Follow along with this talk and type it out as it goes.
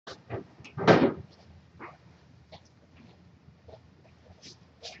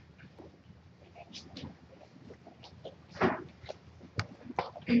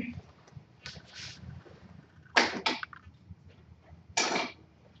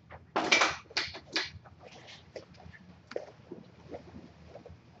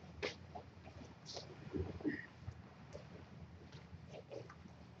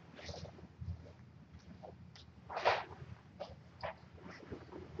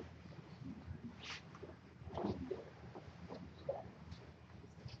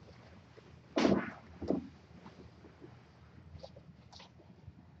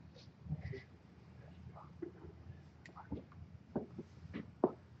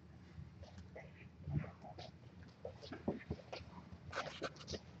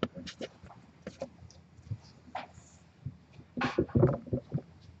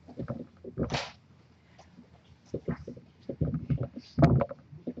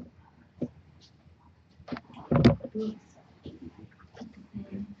It's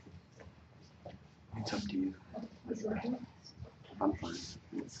up to you. It's okay. I'm fine.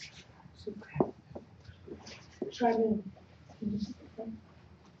 It's okay. Try me. Do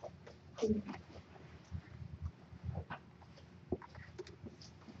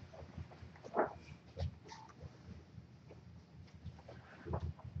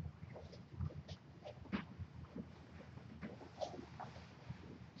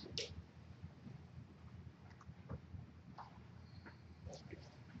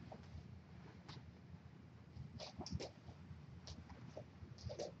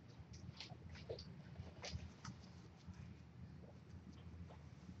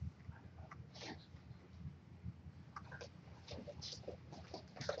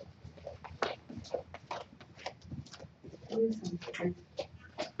something.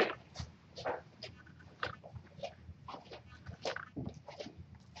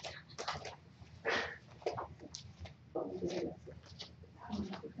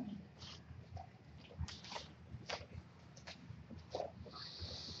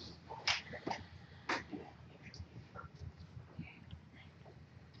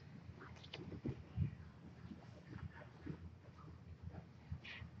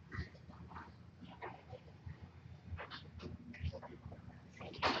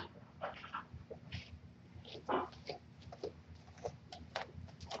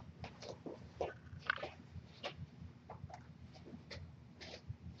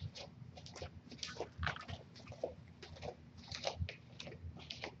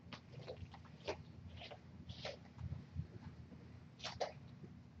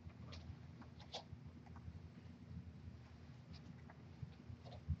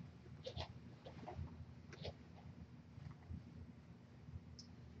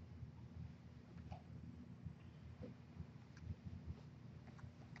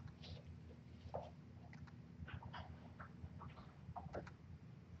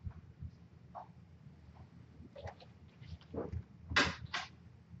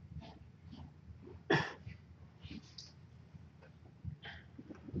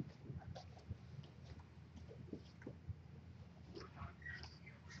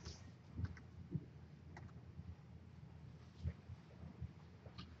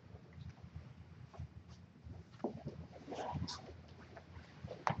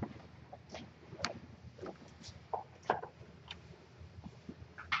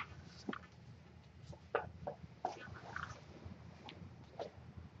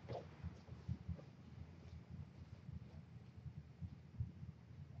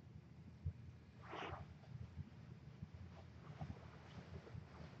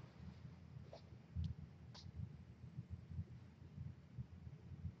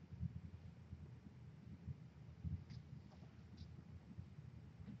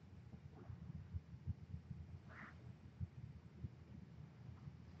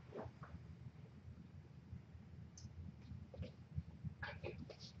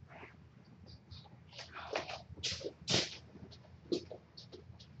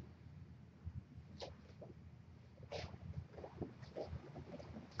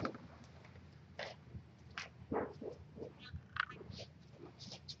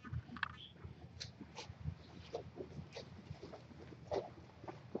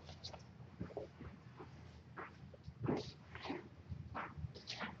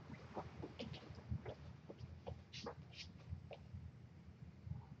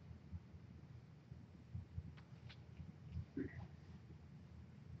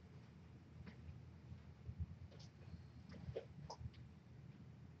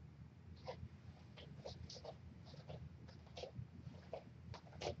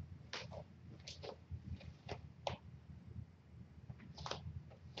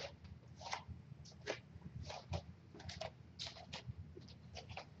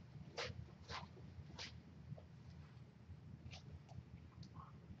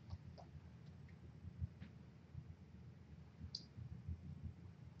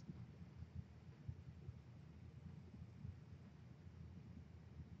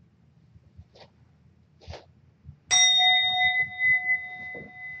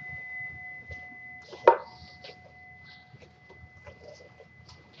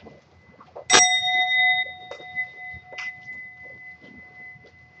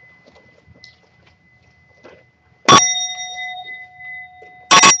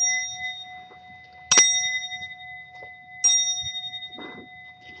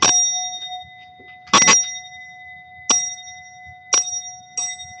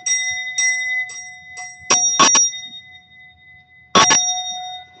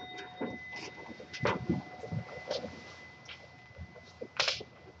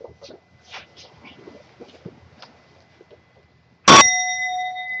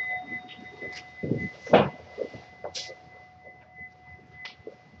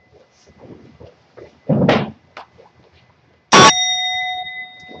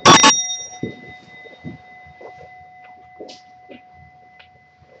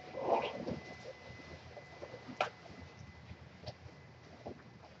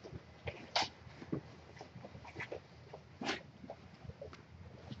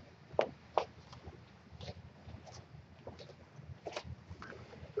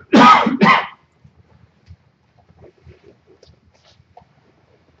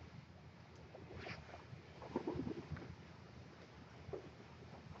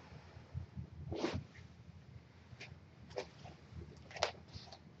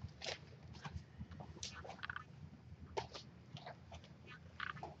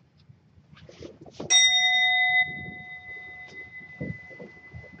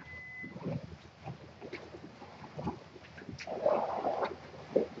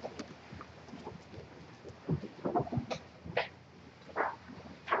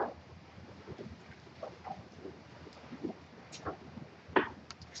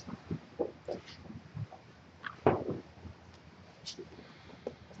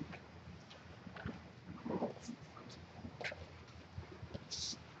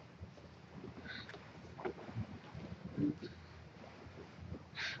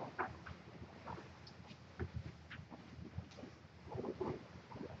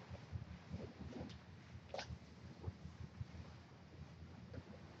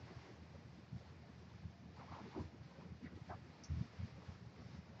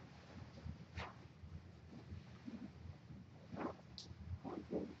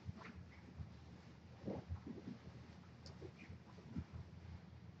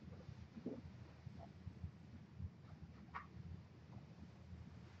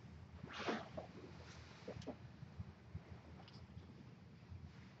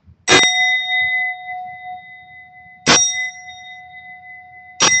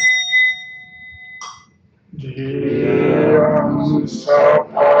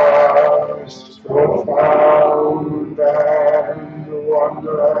 surpassed, profound and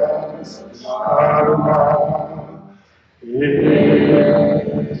wondrous Dharma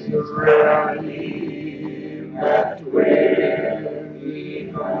is rarely met with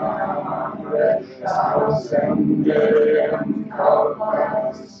in 100,000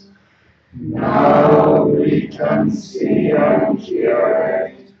 kalpas. Now we can see and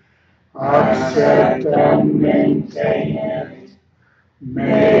hear it, accept and maintain it.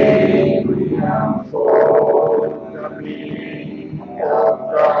 May we unfold the meaning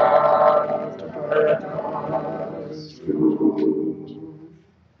of that paradise truth.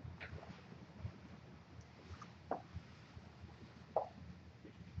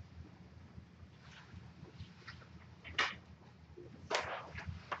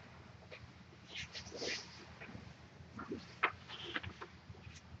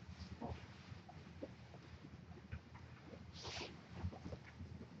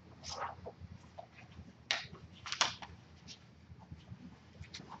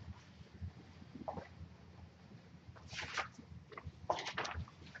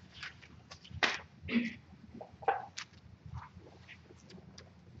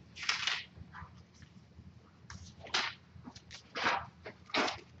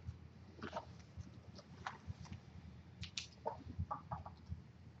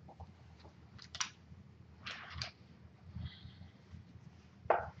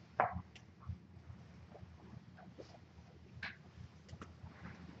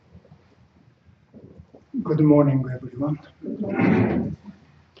 Good morning, everyone.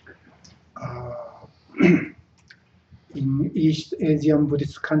 In East Asian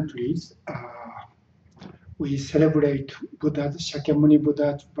Buddhist countries, we celebrate Shakyamuni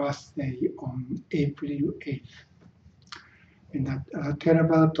Buddha's birthday on April 8th. In the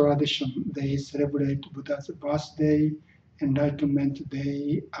Theravada tradition, they celebrate Buddha's birthday, Enlightenment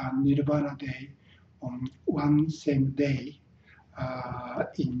Day, and Nirvana Day on one same day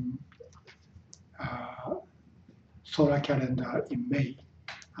in solar calendar in May,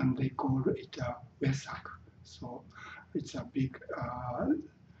 and they call it Vesak. So it's a big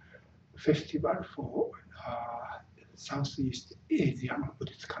festival for Southeast Asian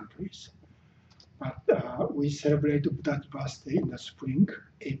Buddhist countries. But we celebrate Buddha's birthday in the spring,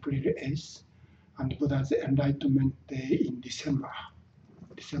 April 8th, and Buddha's Enlightenment Day in December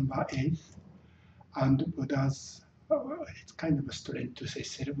 8th. And Buddha's, it's kind of strange to say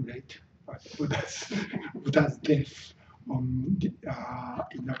celebrate, but Buddha's death in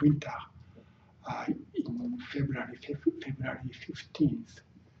the winter, in February 15th.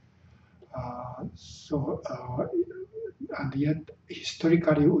 And yet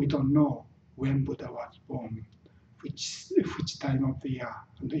historically we don't know when Buddha was born, which time of the year,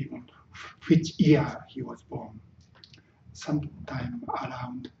 and even which year he was born. Sometime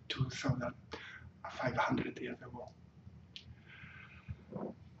around 2,500 years ago.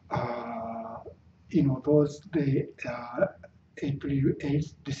 Those days, April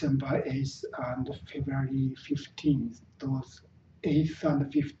 8th, December 8th, and February 15th, those 8th and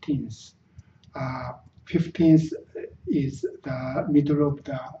 15th. 15th is the middle of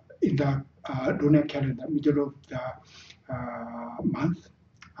in the lunar calendar, middle of the month,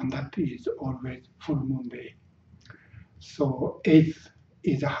 and that is always full moon day. So 8th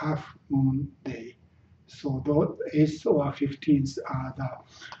is a half moon day. So those 8th or 15th are the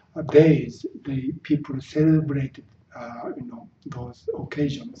days people celebrated, those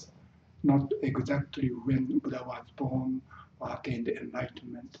occasions, not exactly when Buddha was born or attained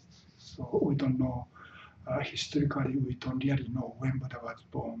enlightenment. So we don't know, historically we don't really know when Buddha was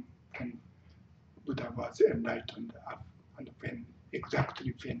born, when Buddha was enlightened, and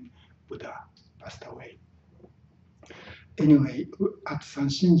exactly when Buddha passed away. Anyway, at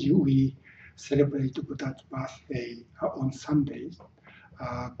Sanshinji we celebrate Buddha's birthday on Sunday,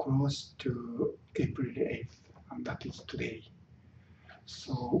 close to April 8th, and that is today.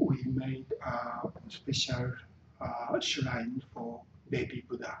 So we made a special shrine for baby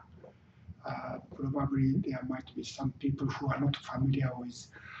Buddha. Probably there might be some people who are not familiar with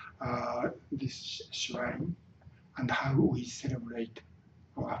this shrine and how we celebrate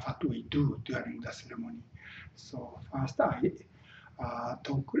or what we do during the ceremony. So first I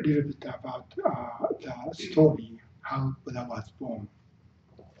talk a little bit about the story, how Buddha was born.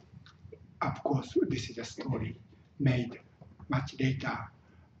 Of course, this is a story made much later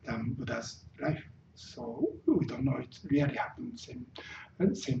than Buddha's life. So we don't know it really happened same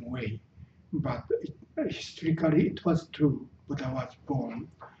way. But historically it was true. Buddha was born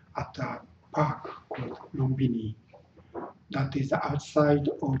at a park called Lumbini. That is outside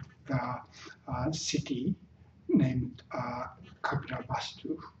of the city named Kapila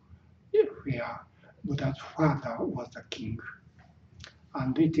Vastu, where Buddha's father was the king.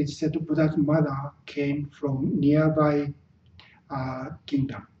 And it is said Buddha's mother came from nearby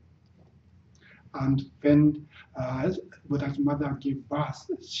kingdom. And when Buddha's mother gave birth,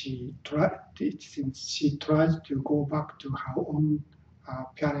 she tried to go back to her own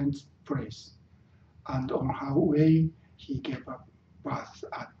parents' place. And on her way, he gave birth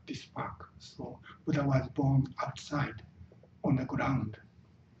at this park. So Buddha was born outside on the ground.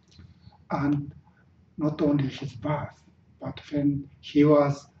 And not only his birth, but when he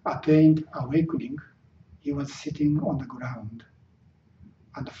was attained awakening, he was sitting on the ground.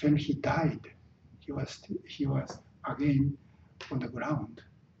 And when he died, he was again on the ground.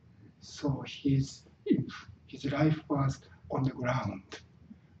 So his life was on the ground.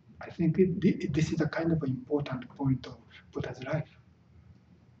 I think this is a kind of important point of Buddha's life.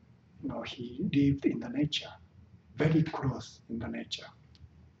 He lived in the nature, very close in the nature.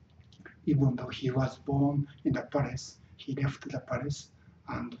 Even though he was born in the palace, he left the palace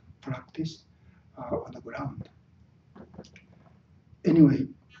and practiced on the ground. Anyway,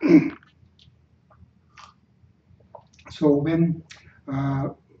 so when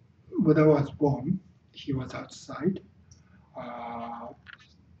Buddha was born, he was outside,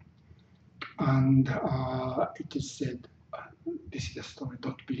 and it is said, this is a story,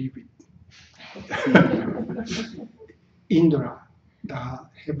 don't believe it. Indra, the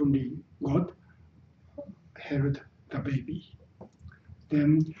heavenly god, held the baby.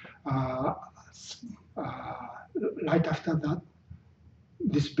 Then, right after that,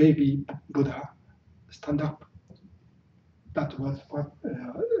 this baby Buddha stand up. That was what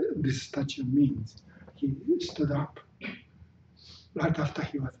this statue means. He stood up right after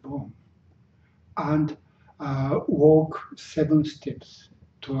he was born and walk 7 steps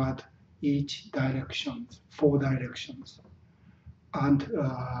toward each direction, 4 directions, and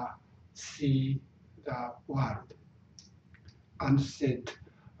see the world, and said,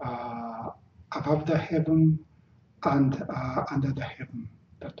 above the heaven and under the heaven.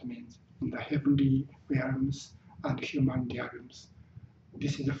 That means in the heavenly realms and human realms.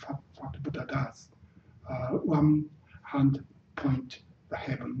 This is what Buddha does. One hand point the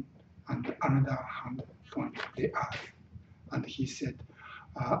heaven and another hand point the earth. And he said,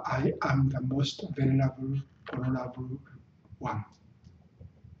 I am the most venerable, honorable one.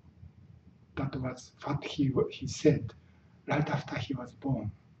 That was what he said right after he was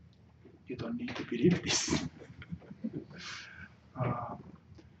born. You don't need to believe this.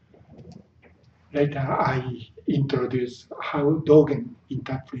 Later, I introduce how Dogen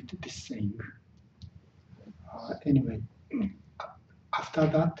interpreted this saying. Anyway, after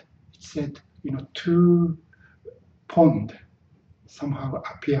that, it said, 2 ponds somehow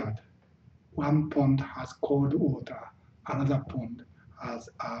appeared. One pond has cold water, another pond has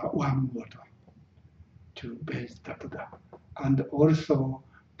warm water to bathe the Buddha. And also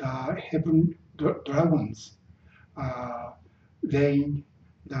the heaven dragons rain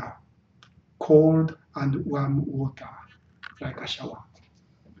the cold and warm water like a shower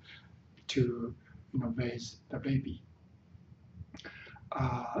to bathe the baby.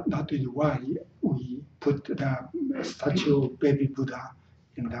 That is why we put the statue of baby Buddha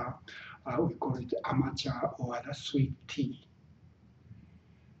in the, we call it amacha or the sweet tea.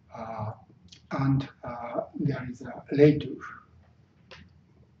 And there is a Leighton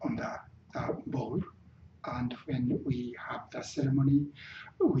on the bowl. And when we have the ceremony,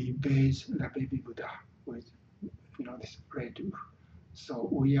 we bathe the baby Buddha with this Leighton. So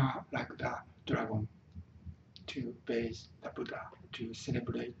we are like the dragon to bathe the Buddha, to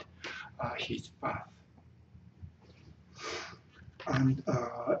celebrate his birth. And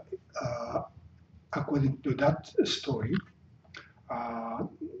according to that story,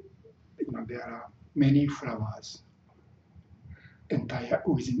 there are many flowers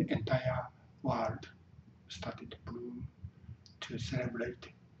within the entire world started to bloom to celebrate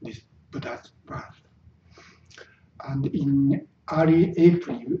this Buddha's birth. And in early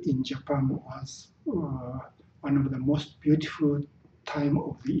April in Japan was one of the most beautiful time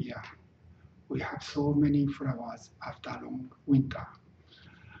of the year. We have so many flowers after a long winter.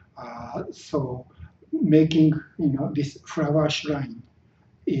 So making this flower shrine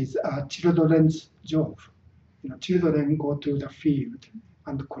is a children's job. Children go to the field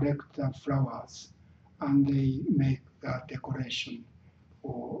and collect the flowers, and they make the decoration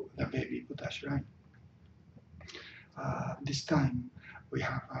for the baby Buddha shrine. This time we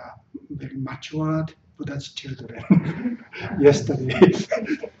have a very matured Buddha's children. Yesterday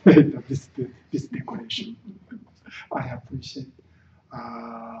made this decoration. I appreciate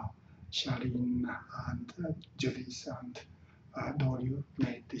Sharin and Judith and Doryu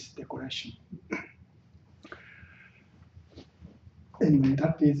made this decoration. And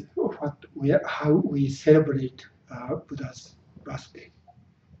that is how we celebrate Buddha's birthday.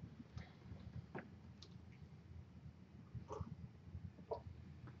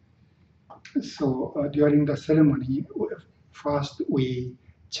 So during the ceremony, first we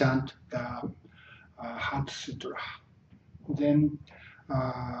chant the Heart Sutra. Then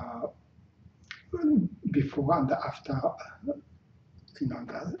before and after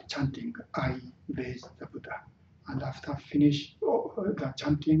the chanting, I raise the Buddha. And after finish the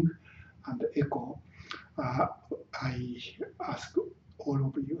chanting and the echo, I ask all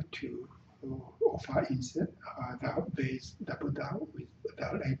of you to offer incense, raise the Buddha with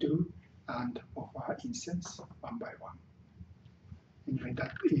the Leighton and offer incense one by one. Anyway,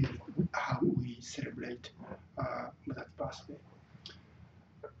 that is how we celebrate Buddha's birthday.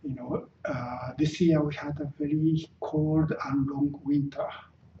 This year we had a very cold and long winter,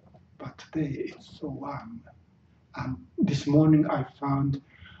 but today it's so warm. And this morning I found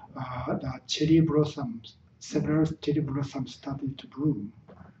the cherry blossoms, several cherry blossoms started to bloom.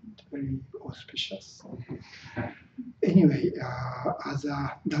 It's very auspicious. Anyway, as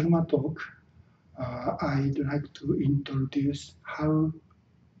a Dharma talk, I'd like to introduce how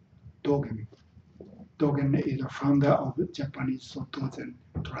Dogen is a founder of the Japanese Soto Zen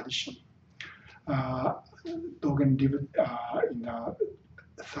tradition. Dogen lived in the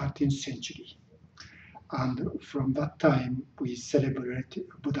 13th century. And from that time, we celebrate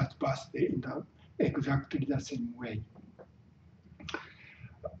Buddha's birthday in exactly the same way.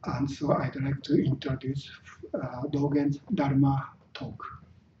 And so I'd like to introduce Dogen's Dharma talk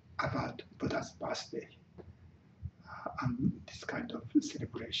about Buddha's birthday and this kind of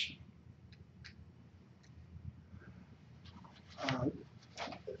celebration.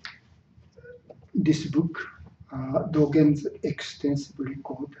 This book, Dogen's extensive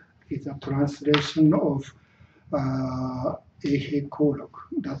record, is a translation of Eihei Koroku,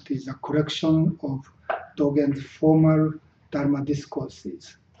 that is a collection of Dogen's formal Dharma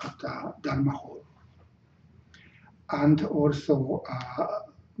discourses at the Dharma Hall. And also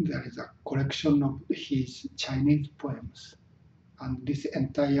there is a collection of his Chinese poems. And this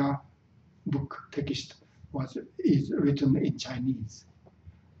entire book text is written in Chinese.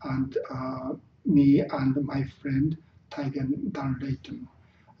 And me and my friend Taigen Leighton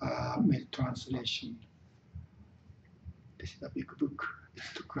made translation. This is a big book. It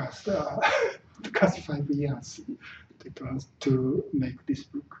took us 5 years to make this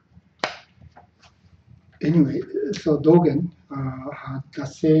book. Anyway, so Dogen had the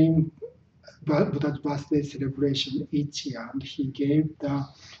same Buddha's birthday celebration each year, and he gave the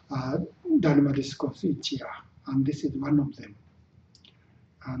Dharma discourse each year, and this is one of them.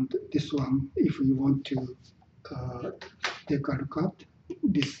 And this one, if you want to take a look at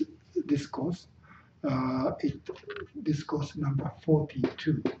this discourse, discourse number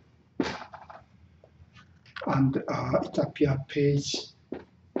 42. And it appears page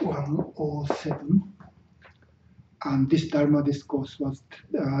 107. And this Dharma discourse was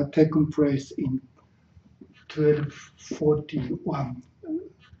taken place in 1241,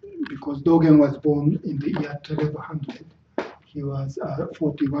 because Dogen was born in the year 1200. He was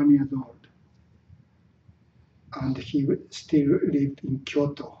 41 years old, and he still lived in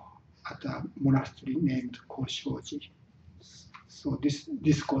Kyoto at a monastery named Koshoji. So this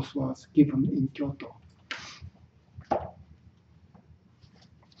discourse was given in Kyoto.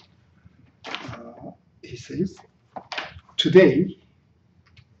 He says, "Today,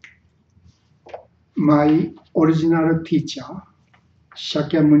 my original teacher,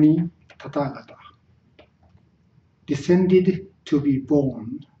 Shakyamuni Tathagata, descended to be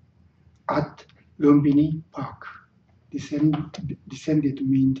born at Lumbini Park." Descended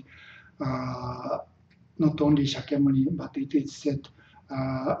means not only Shakyamuni, but it is said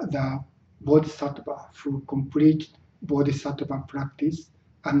the Bodhisattva who complete Bodhisattva practice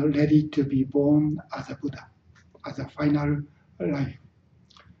and ready to be born as a Buddha, as a final life,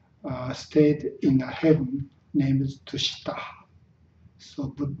 stayed in a heaven named Tushita.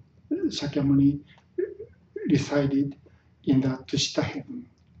 So Shakyamuni resided in the Tushita heaven.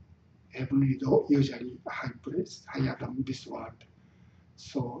 Heaven is usually a high place, higher than this world.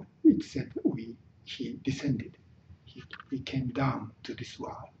 So it said he descended. He came down to this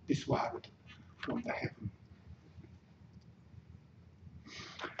world from the heaven.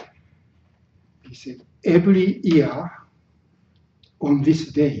 He said, every year on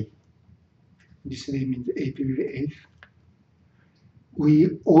this day means April 8th,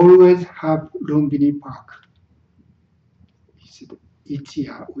 we always have Lumbini Park. He said, each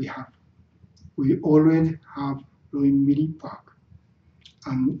year we have we always have Lumbini Park.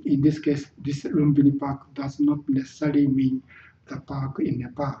 And in this case, this Lumbini Park does not necessarily mean the park in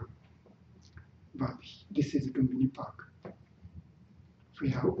Nepal, but this is Lumbini Park,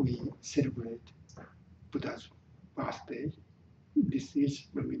 where we celebrate Buddha's birthday. This is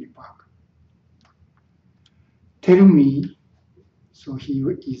Lumbini Park. Tell me, so he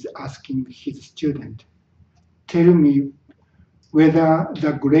is asking his student, tell me whether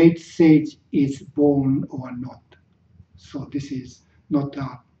the great sage is born or not. So this is not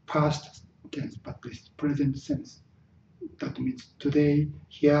a past tense, but this present sense. That means today,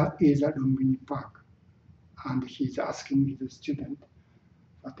 here is a Lumbini Park, and he's asking his student,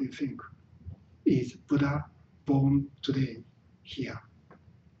 what do you think? Is Buddha born today, here,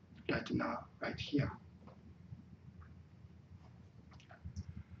 right now, right here?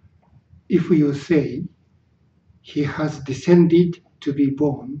 If you say, he has descended to be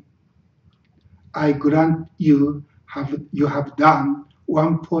born, I grant you have done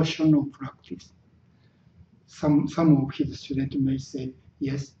one portion of practice. Some of his students may say,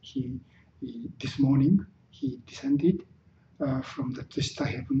 yes, this morning he descended from the Trista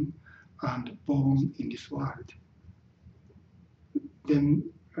heaven and born in this world. Then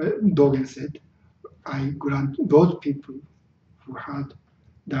Dogen said, I grant those people who had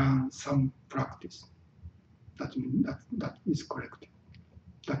done some practice. That means that is correct.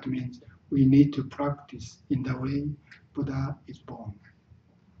 That means we need to practice in the way Buddha is born.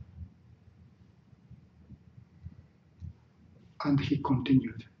 And he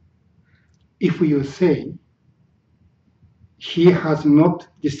continued, if you say he has not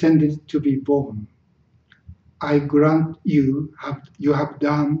descended to be born, I grant you have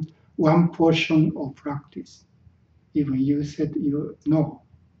done one portion of practice. Even you said no,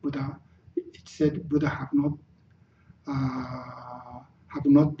 Buddha. It said Buddha have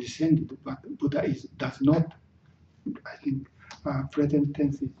not descended, but Buddha does not. I think present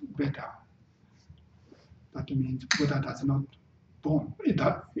tense is better. That means Buddha does not born.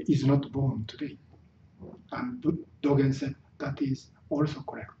 That is not born today. And Dogen said that is also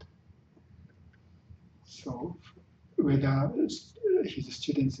correct. So whether his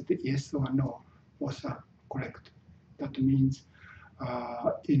students said yes or no was correct. That means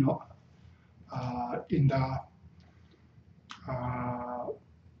in the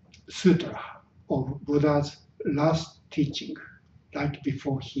sutra of Buddha's last teaching, right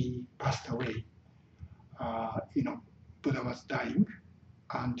before he passed away, Buddha was dying,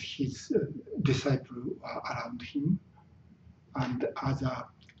 and his disciples were around him. And as a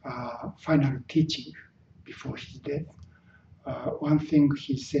final teaching before his death, one thing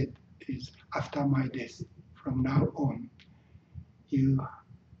he said is, after my death, from now on, you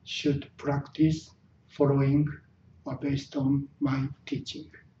should practice following or based on my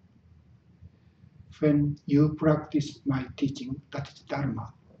teaching. When you practice my teaching, that is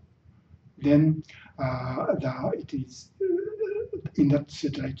Dharma, then it is in that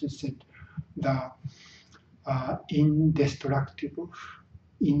sutra it is said the indestructible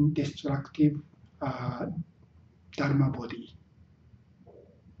Dharma body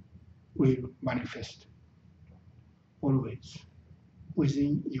will manifest always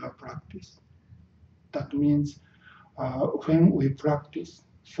within your practice. That means when we practice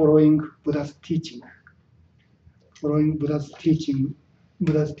following Buddha's teaching,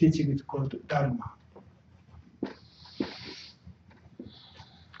 Buddha's teaching is called Dharma.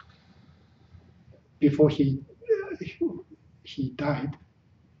 Before he died,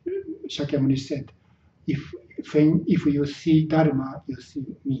 Shakyamuni said, if you see Dharma, you see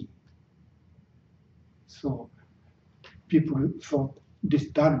me. So people thought this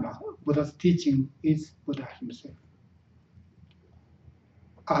Dharma, Buddha's teaching, is Buddha himself.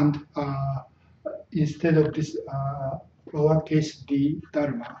 And instead of this lowercase d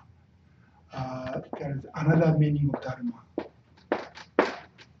Dharma, there is another meaning of Dharma.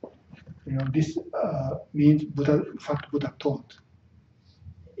 This means Buddha taught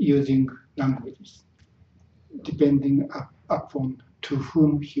using languages. Depending upon to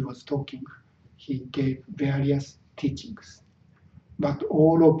whom he was talking, he gave various teachings. But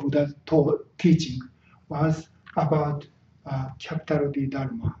all of Buddha's teaching was about capital D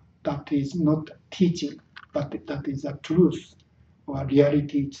Dharma. That is not teaching, but that is a truth or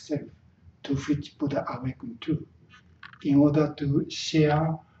reality itself to which Buddha awakened to. In order to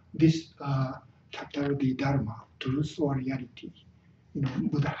share this capital D Dharma, truth or reality,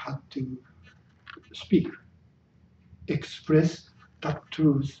 Buddha had to speak, express that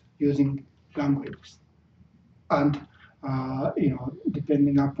truth using language. And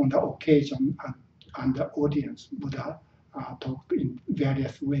depending upon the occasion and the audience, Buddha talked in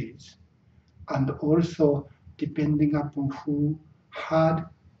various ways. And also, depending upon who heard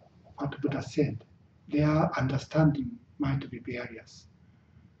what Buddha said, their understanding might be various.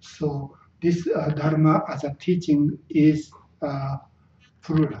 So this Dharma as a teaching is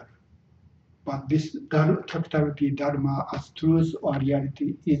plural, but this capital D Dharma as truth or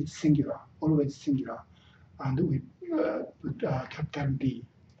reality is singular, always singular, and we put capital D.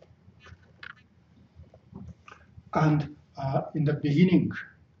 And in the beginning,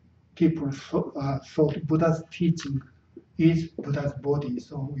 people thought Buddha's teaching is Buddha's body,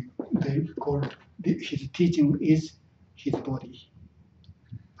 so they call his teaching is his body.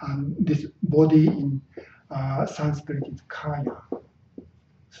 And this body in Sanskrit is kaya,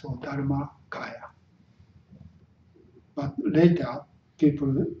 so Dharma kaya. But later,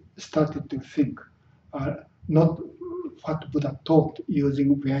 people started to think not what Buddha taught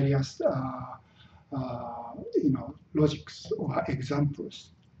using various logics or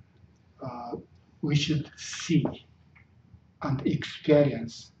examples. We should see and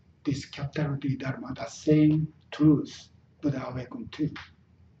experience this capital D Dharma, the same truth Buddha awakened to.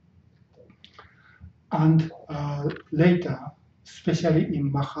 And later, especially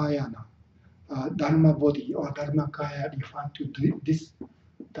in Mahayana, Dharma body or Dharmakaya refer to this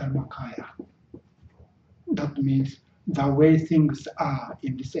Dharmakaya. That means the way things are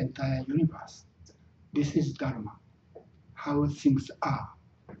in this entire universe. This is Dharma, how things are.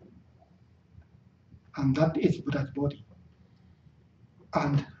 And that is Buddha's body.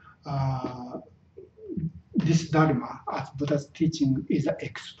 And this Dharma, as Buddha's teaching, is an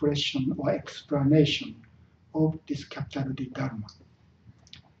expression or explanation of this capital D Dharma.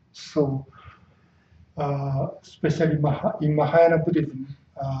 So, especially in Mahayana Buddhism,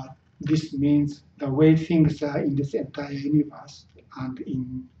 this means the way things are in this entire universe, and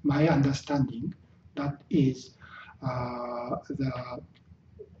in my understanding, that is the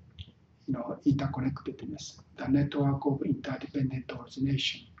interconnectedness, the network of interdependent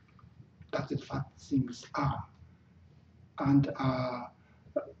origination. That is what things are. And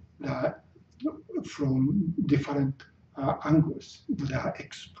from different angles, Buddha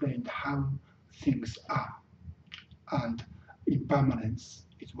explained how things are. And impermanence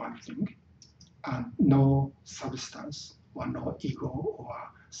is one thing, and no substance or no ego or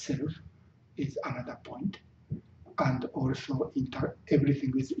self is another point. And also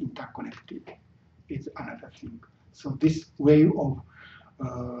everything is interconnected is another thing. So this way of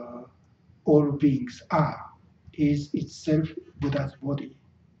all beings are is itself Buddha's body.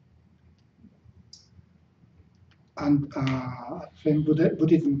 And when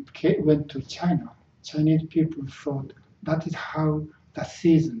Buddhism went to China, Chinese people thought that is how the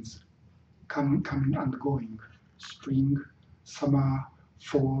seasons coming and going, spring, summer,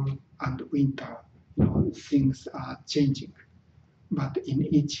 fall, and winter. Things are changing, but in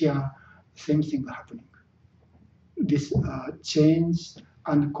each year, same thing happening. This change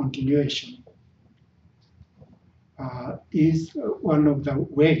and continuation is one of the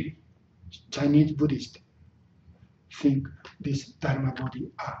way Chinese Buddhists think this Dharma body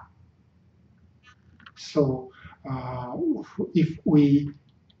are. So if we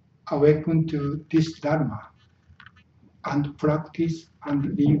awaken to this Dharma and practice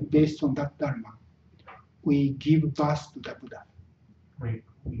and live based on that Dharma, we give birth to the Buddha.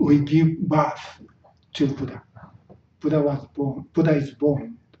 We give birth to Buddha. Buddha is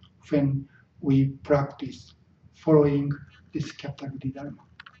born when we practice following this capital D Dharma.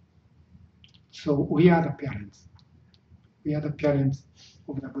 So we are the parents. We are the parents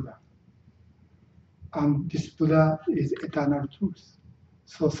of the Buddha. And this Buddha is eternal truth.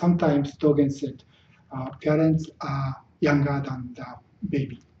 So sometimes Dogen said, parents are younger than the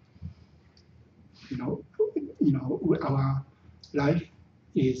baby. Our life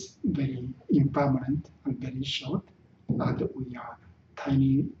is very impermanent and very short, and we are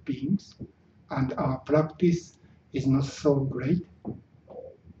tiny beings, and our practice is not so great.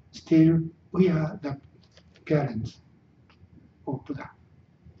 Still, we are the parents of Buddha.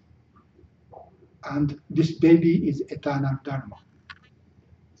 And this baby is eternal Dharma.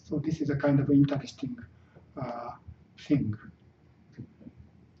 So this is a kind of interesting thing.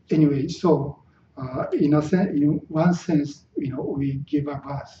 Anyway, so in one sense, we give a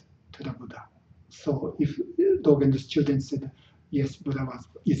birth to the Buddha. So if Dogen's student said, yes, Buddha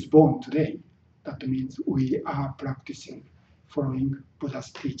is born today, that means we are practicing following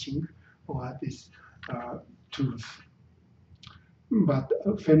Buddha's teaching or this truth. But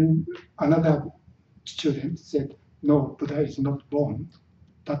when another student said, no, Buddha is not born,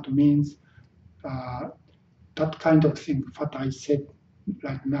 that means that kind of thing, what I said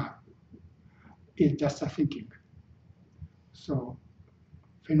right now, is just a thinking. So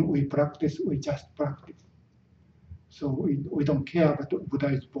when we practice, we just practice. So we don't care whether Buddha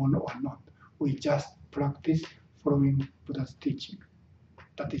is born or not. We just practice following Buddha's teaching.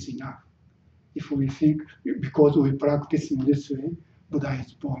 That is enough. If we think because we practice in this way, Buddha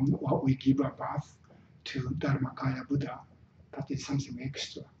is born, or we give a birth to Dharmakaya Buddha, that is something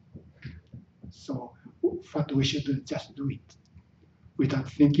extra. So what we should do is just do it without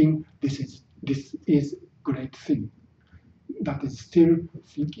thinking this is great thing. That is still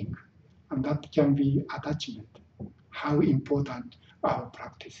thinking, and that can be attachment. How important our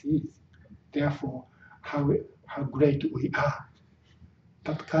practice is. Therefore, how great we are.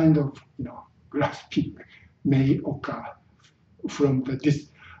 That kind of grasping may occur from this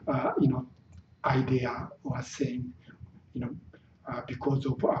idea or saying because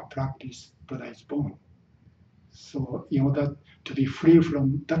of our practice, Buddha is born. So in order to be free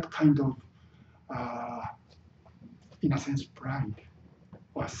from that kind of in a sense pride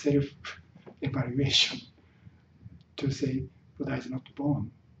or self-evaluation, to say Buddha is not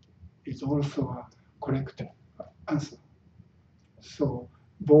born is also a correct answer. So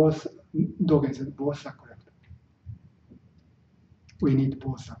both, Dogen said, both are correct. We need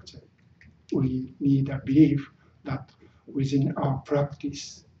both actually. We need a belief that within our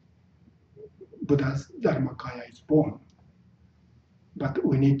practice, Buddha's Dharmakaya is born. But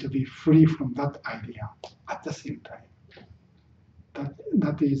we need to be free from that idea at the same time.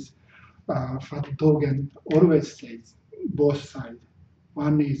 That is what Dogen always says, both sides.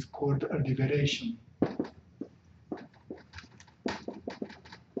 One is called a liberation.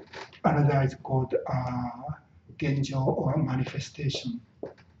 Another is called genjo or manifestation.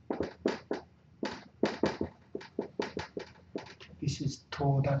 This is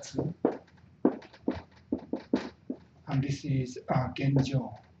todatsu. And this is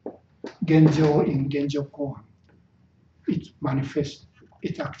genjo. Genjo in Genjo koan. It manifests,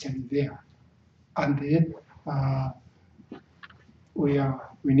 it's actually there. And then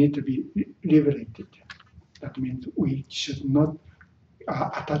we need to be liberated. That means we should not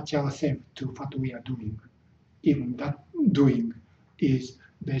attach ourselves to what we are doing. Even that doing is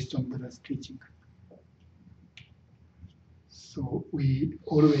based on Buddha's teaching. So we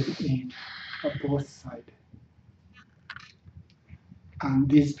always need both sides. And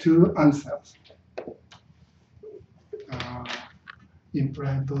these two answers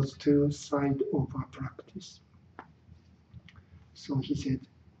imply those two sides of our practice. So he said,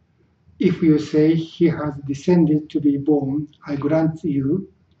 if you say he has descended to be born, I grant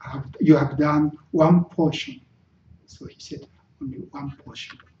you, you have done one portion. So he said, only one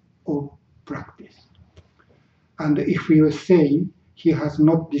portion of practice. And if you say he has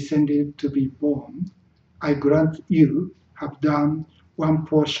not descended to be born, I grant you have done one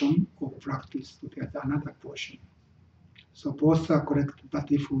portion of practice to get another portion. So both are correct,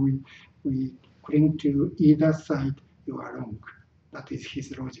 but if we cling to either side, you are wrong. That is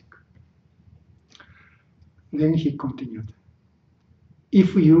his logic. Then he continued.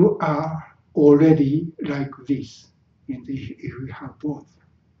 If you are already like this, and if you have both,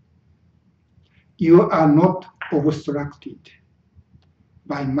 you are not obstructed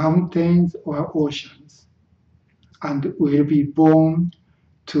by mountains or oceans, and will be born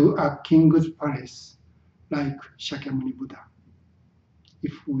to a king's palace like Shakyamuni Buddha.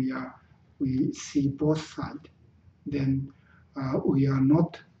 If we see both sides, then we are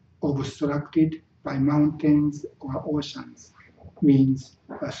not obstructed by mountains or oceans, means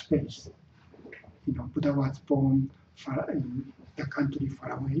space. Buddha was born in the country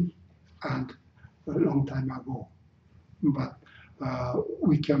far away and a long time ago. But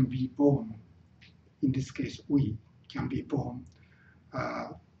we can be born, in this case, we can be born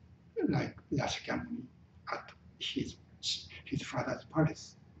like Shakyamuni at his father's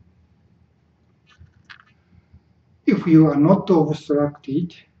palace. If you are not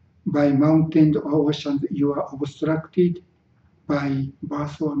obstructed by mountains or oceans, you are obstructed by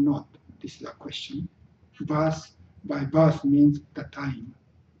birth or not? This is a question. Birth, by birth means the time.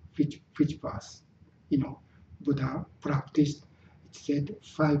 Which birth? Buddha practiced, it said,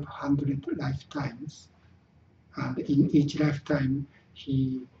 500 lifetimes. And in each lifetime,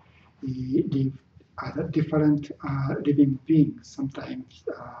 he lived as a different living being, sometimes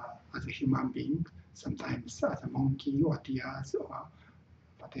as a human being, sometimes as a monkey or deers or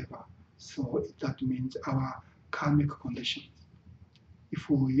whatever. So that means our karmic conditions. If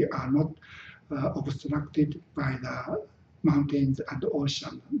we are not obstructed by the mountains and the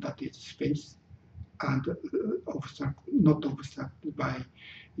ocean, that is space, and not obstructed by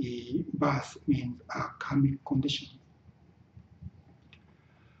birth means our karmic condition.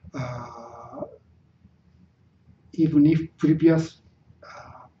 Even if previous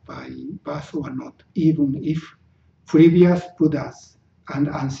by birth or not, even if previous Buddhas and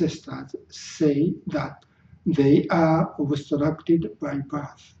ancestors say that they are obstructed by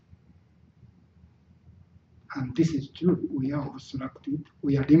birth. And this is true. We are obstructed,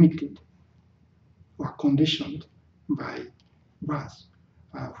 we are limited or conditioned by birth,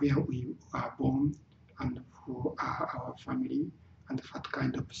 where we are born and who are our family and what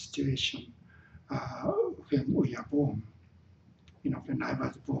kind of situation when we are born. When I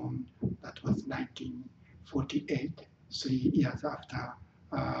was born, that was 1948, 3 years after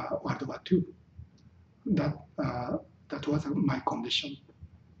World War II. That was my condition,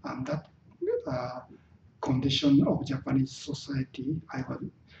 and that condition of Japanese society I was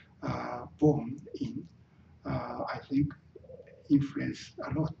born in, I think, influenced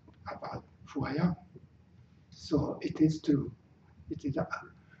a lot about who I am. So it is true. It is,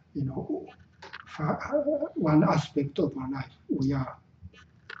 one aspect of our life. We are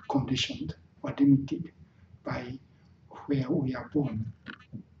conditioned or limited by where we are born,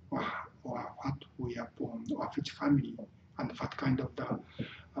 or what we are born, or which family, and what kind of the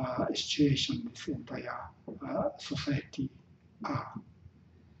situation this entire society are.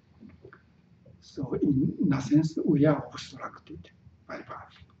 So in a sense, we are obstructed by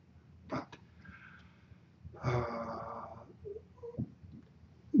birth.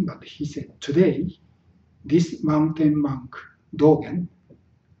 But he said, today, this mountain monk, Dogen,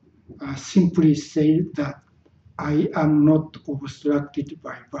 simply said that I am not obstructed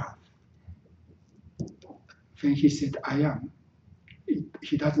by birth. When he said I am,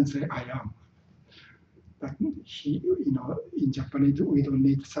 he doesn't say I am. But he, in Japanese, we don't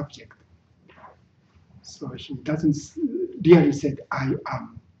need subject. So he doesn't really say I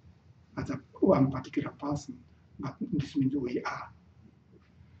am as one particular person, but this means we are.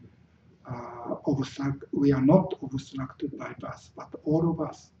 We are not obstructed by birth, but all of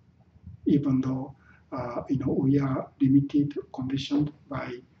us, even though we are limited, conditioned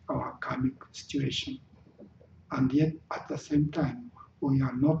by our karmic situation, and yet at the same time we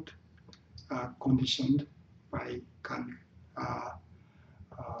are not conditioned by karmic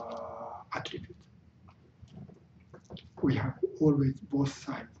attributes. We have always both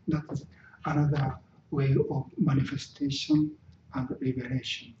sides. That is another way of manifestation and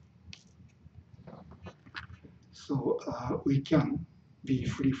revelation. So we can be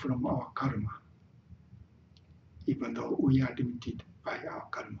free from our karma, even though we are limited by our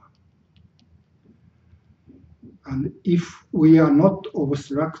karma. And if we are not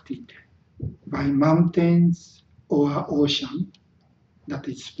obstructed by mountains or ocean, that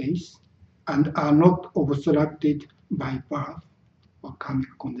is space, and are not obstructed by birth or karmic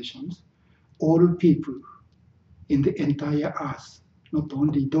conditions, all people in the entire earth, not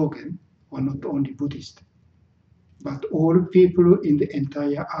only Dogen or not only Buddhist, but all people in the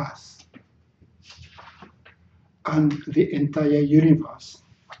entire earth and the entire universe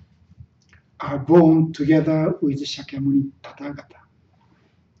are born together with Shakyamuni Tathagata.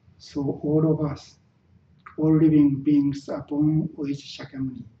 So all of us, all living beings are born with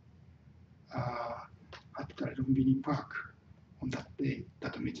Shakyamuni at the Lumbini Park on that day,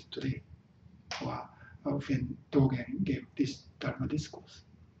 that means today, or when Dogen gave this Dharma discourse.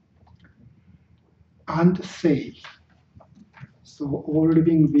 And say, so all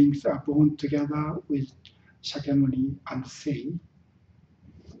living beings are born together with Shakyamuni and say,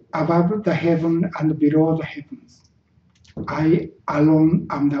 above the heaven and below the heavens, I alone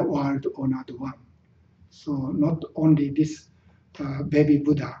am the world honored one. So not only this baby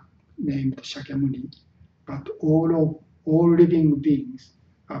Buddha named Shakyamuni, but all living beings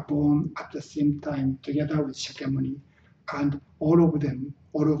are born at the same time together with Shakyamuni, and all of them,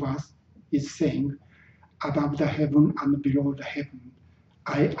 all of us, is saying, above the heaven and below the heaven,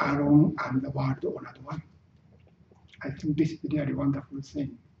 I alone am the world honored one. I think this is really wonderful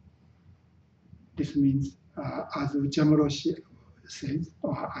saying. This means, as Okumura Roshi says,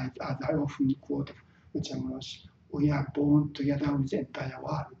 or as I often quote Okumura Roshi, we are born together with the entire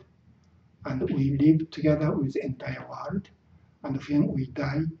world, and we live together with the entire world, and when we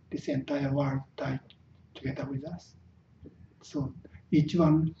die, this entire world dies together with us. So each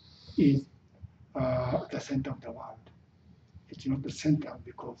one is the center of the world. It's not the center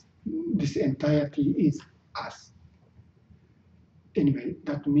because this entirety is us. Anyway,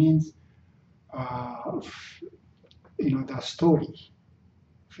 that means the story.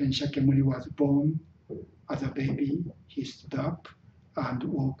 When Shakyamuni was born as a baby, he stood up and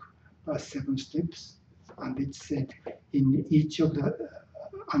walked 7 steps, and it said in each of the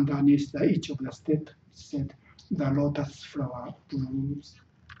underneath each of the steps, it said the lotus flower blooms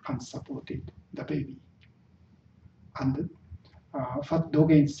and supported the baby. And what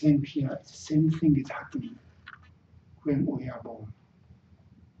Dogen is saying here, the same thing is happening when we are born.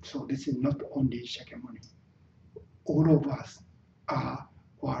 So this is not only Shakyamuni. All of us are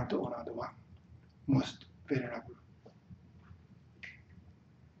world honored one, most venerable.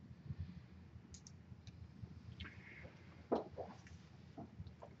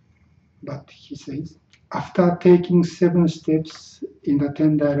 But he says, after taking 7 steps in the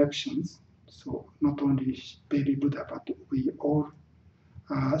 10 directions, so not only baby Buddha, but we all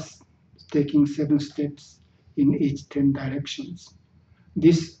are taking 7 steps in each 10 directions.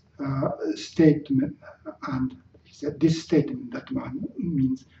 This statement, and he said, this statement that one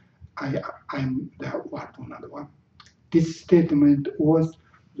means I'm the world honored one. This statement was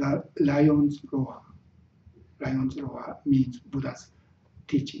the lion's roar. Lion's roar means Buddha's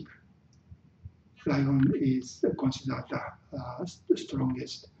teaching. Lion is considered the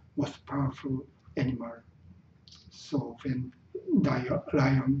strongest, most powerful animal. So when the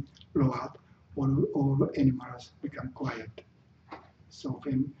lion roared, all animals become quiet. So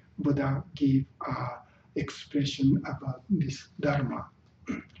when Buddha gave expression about this Dharma,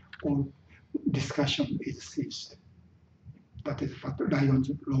 all discussion is ceased. That is what lion's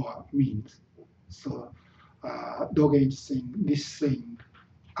roar means. So Dogen is saying this saying,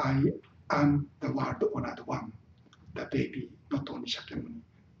 I am the world honored one, the baby, not only Shakyamuni,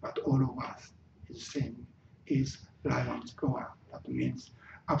 but all of us is saying is lion's roar. That means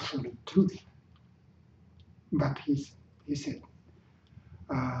absolute truth. But he said,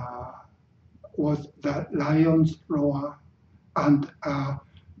 was the lion's roar and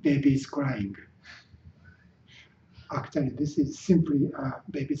baby's crying. Actually, this is simply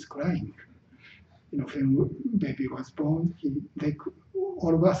baby's crying. You know, when baby was born,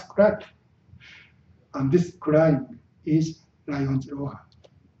 all of us cried. And this crying is lion's roar,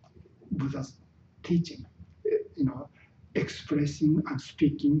 Buddha's teaching, you know, expressing and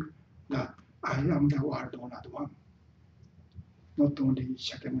speaking that I am the world honored one. Not only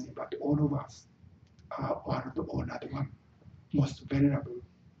Shakyamuni, but all of us are world honored one, most venerable.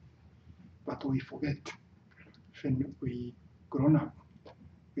 But we forget. When we grown up,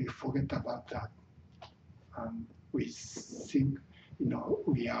 we forget about that. And we think, you know,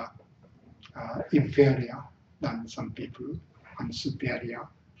 we are inferior than some people and superior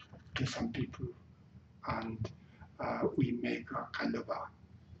to some people. And we make a kind of a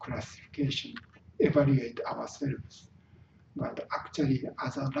classification, evaluate ourselves. But actually,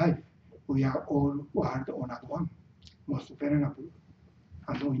 as a life, we are all world honored one, most venerable.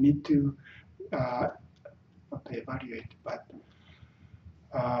 And we need to not evaluate, but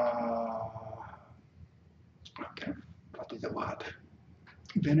okay, what is the word?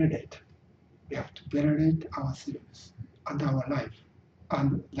 Venerate. We have to venerate ourselves and our life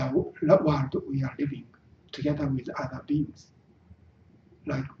and the world we are living together with other beings,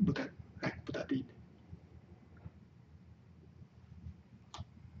 like Buddha did.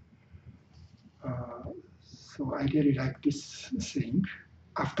 So I really like this saying.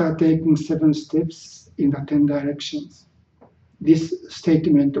 After taking 7 steps in the 10 directions, this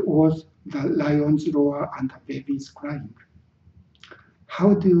statement was the lion's roar and the baby's crying.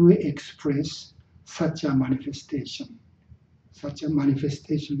 How do we express such a manifestation? Such a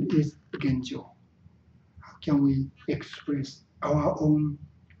manifestation is Genjo. How can we express our own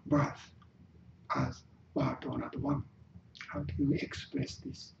birth as world honored one? How do we express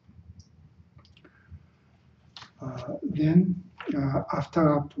this? Then,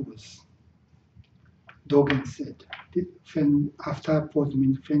 after a pause, Dogen said, after a pause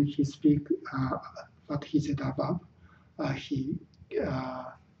means when he speak what he said above, he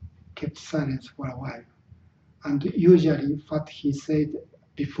kept silence for a while. And usually what he said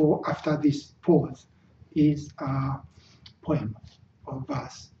after this pause is a poem or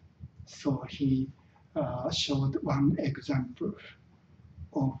verse. So he showed one example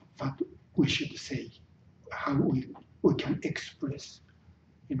of what we should say, how we can express,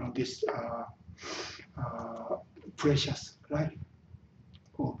 you know, this precious life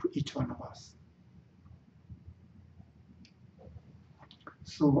of each one of us.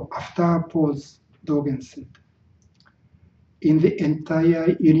 So after a pause, Dogen said, in the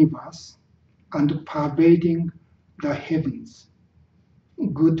entire universe and pervading the heavens,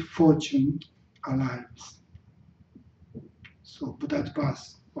 good fortune arrives. So Buddha's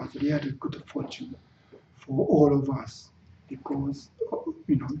birth was really good fortune for all of us because,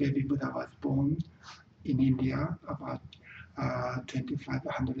 you know, baby Buddha was born in India about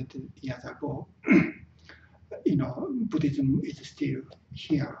 2,500 years ago. You know, Buddhism is still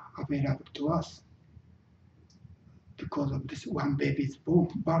here, available to us because of this one baby's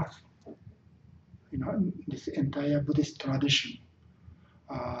birth. this entire Buddhist tradition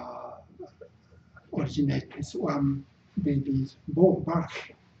originates with one baby's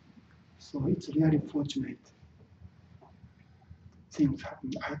birth. So it's really fortunate things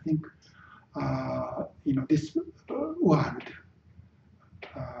happen. I think this world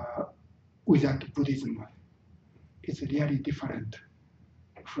without Buddhism is really different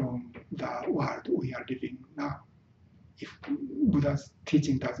from the world we are living now. If Buddha's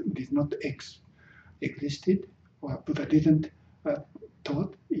teaching did not existed, or Buddha didn't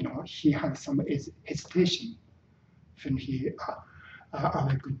taught, he had some hesitation when he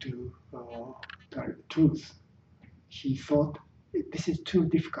awakened to the truth. He thought, this is too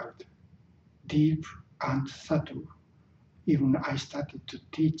difficult, deep and subtle. Even I started to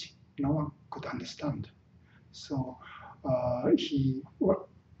teach, no one could understand. So he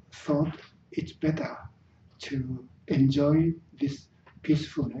thought it's better to enjoy this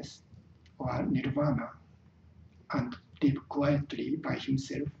peacefulness or nirvana and live quietly by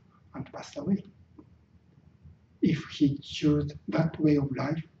himself and pass away. If he chose that way of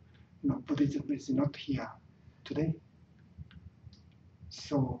life, Buddhism is not here today.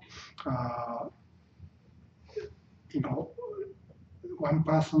 So, one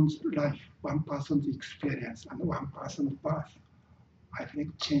person's life, one person's experience, and one person's birth, I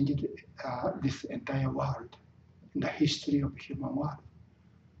think changed this entire world in the history of the human world.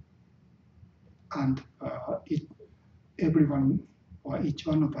 And everyone or each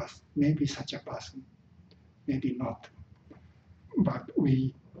one of us may be such a person, maybe not. But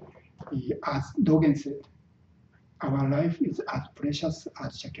we, as Dogen said, our life is as precious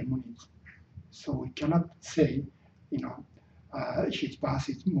as Shakyamuni's. So we cannot say, his birth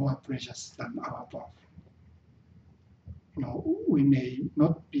is more precious than our birth. We may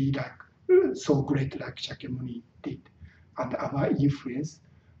not be like so great like Shakyamuni did, and our influence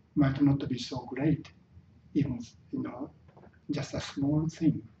might not be so great, even just a small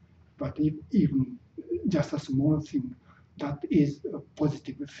thing. But even just a small thing, that is a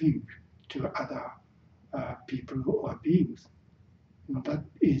positive thing to other people or beings. That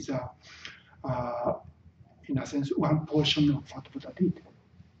is, in a sense, one portion of what Buddha did.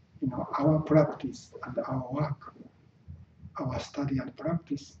 Our practice and our work, our study and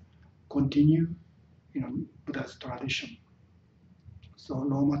practice continue, Buddha's tradition. So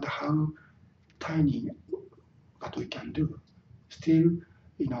no matter how tiny what we can do, still,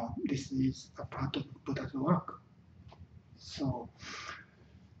 this is a part of Buddha's work. So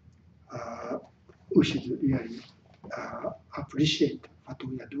we should really appreciate what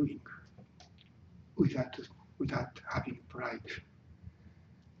we are doing without having pride.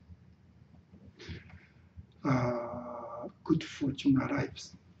 Good fortune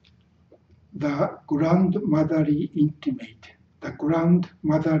arrives. The grandmotherly intimate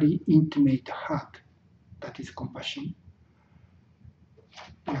heart, that is compassion.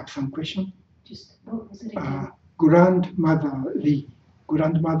 You have some question? Just what was it again? Grandmotherly.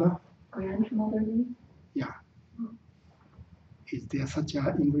 Grandmotherly? Yeah. Is there such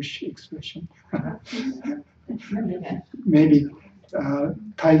an English expression? Maybe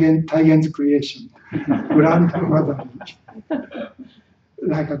Taigen's creation. Grandmotherly.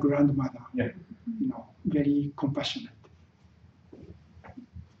 Like a grandmother. Yeah. Very compassionate.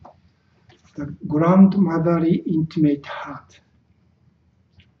 The grandmotherly intimate heart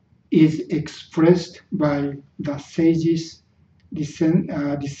is expressed by the sage's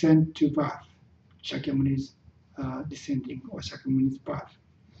descent to birth, Shakyamuni's descending or Shakyamuni's birth.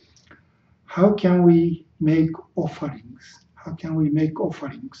 How can we make offerings? How can we make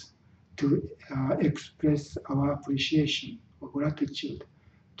offerings to express our appreciation or gratitude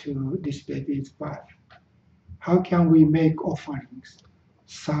to this baby's birth? How can we make offerings,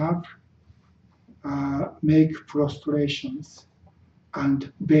 serve, make prostrations,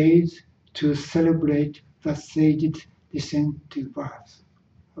 and bathe to celebrate the sage's descent to birth?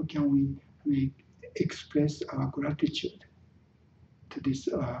 How can we express our gratitude to this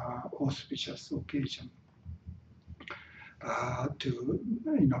auspicious occasion, to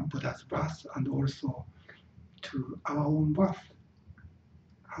Buddha's birth and also to our own birth?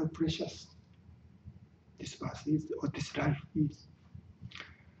 How precious this birth is, or this life is.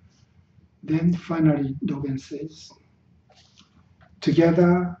 Then finally, Dogen says,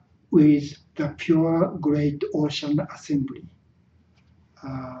 together with the pure great ocean assembly,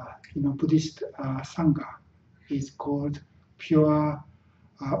 Buddhist Sangha is called pure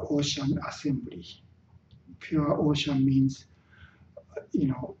ocean assembly. Pure ocean means,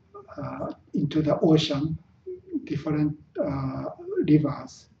 into the ocean, different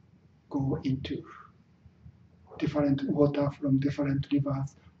rivers go into. Different water from different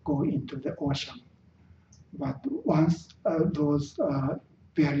rivers go into the ocean. But once those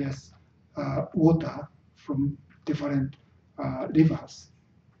various water from different rivers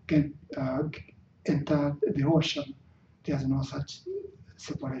can enter the ocean, there's no such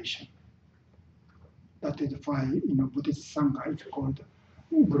separation. That is why Buddhist Sangha is called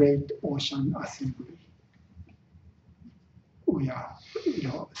Great Ocean Assembly. We are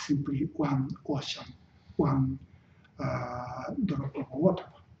simply one ocean, one drop of water.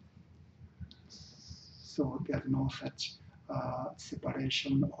 So there's no such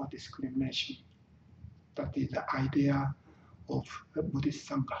separation or discrimination. That is the idea of Buddhist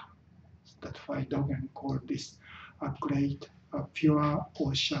Sangha. That's why Dogen called this a great pure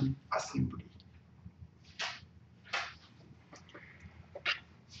ocean assembly.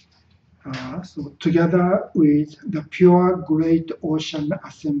 So together with the pure great ocean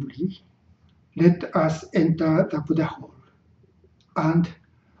assembly, let us enter the Buddha hall and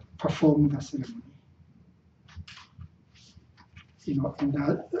perform the ceremony. In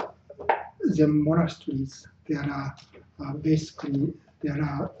the Zen monasteries, there are basically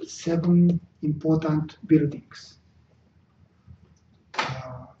 7 important buildings.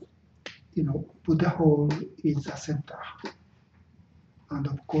 Buddha hall is the center. And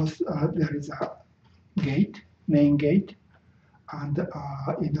of course, there is a gate, main gate, and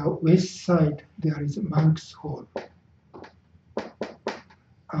in the west side, there is a monk's hall.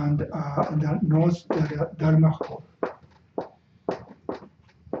 And in the north, there is a Dharma hall.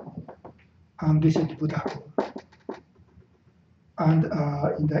 And this is Buddha hall. And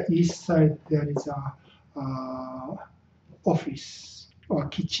in the east side, there is a office or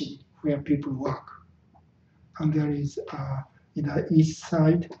kitchen where people work. And there is in the east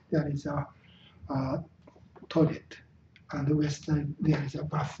side, there is a toilet, and the west side, there is a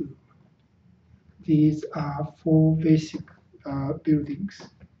bathroom. These are 4 basic buildings,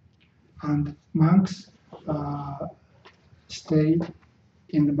 and monks stay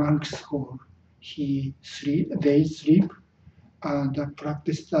in the monk's hall. They sleep and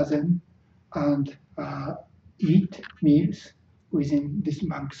practice Zen and eat meals within this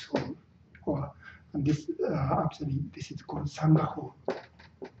monk's hall. And this actually, this is called Sangha hall.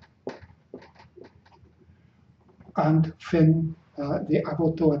 And when the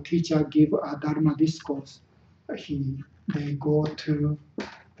abbot or teacher give a Dharma discourse, they go to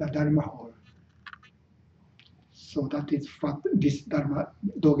the Dharma hall. So that is what this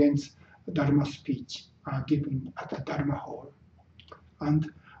Dogen's Dharma speech are given at the Dharma hall.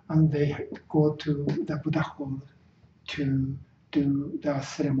 And they go to the Buddha hall to do the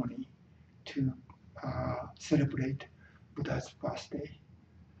ceremony, to celebrate Buddha's birthday.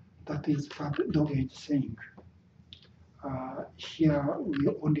 That is what Dogen is saying. Here we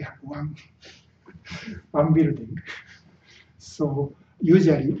only have one building. So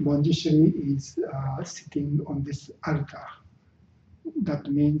usually Monjishri is sitting on this altar. That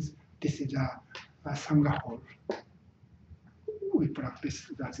means this is a Sangha hall. We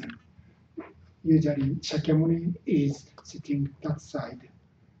practice Zen. Usually Shakyamuni is sitting that side.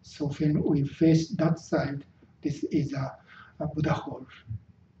 So when we face that side, this is a Buddha hall.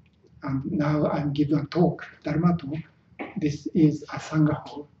 And now I'm giving a talk, Dharma talk. This is a Sangha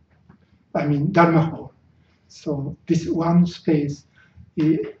hall. Dharma hall. So this one space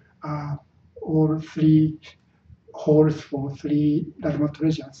is all 3 halls for 3 Dharma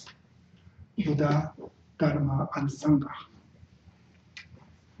treasures: Buddha, Dharma, and Sangha.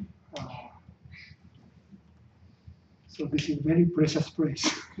 So this is a very precious place.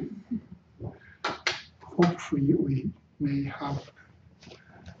 Hopefully we may have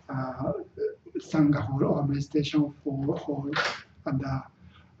Sangha hall or meditation hall and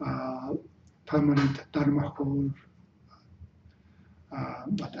permanent Dharma hall.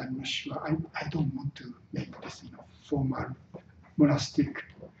 But I'm not sure. I don't want to make this formal monastic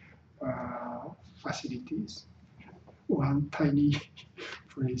facilities. One tiny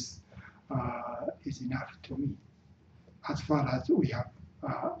place is enough to me, as far as we have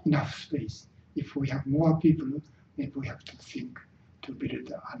enough space. If we have more people, maybe we have to think to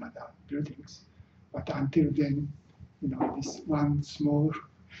build another buildings. But until then, this one small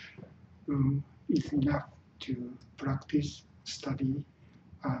room is enough to practice, study,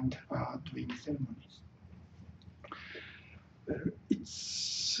 and doing ceremonies.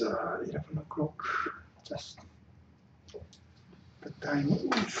 It's 11 o'clock, just the time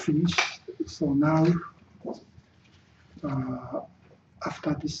we finish. So now,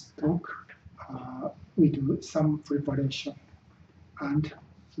 after this talk, we do some preparation, and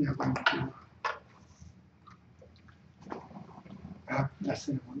we are going to have the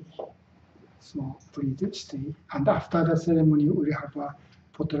ceremony. So please stay. And after the ceremony, we have a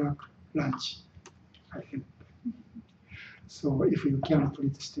potluck lunch. I think. So if you can,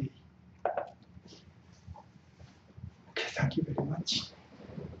 please stay. Okay, thank you very much.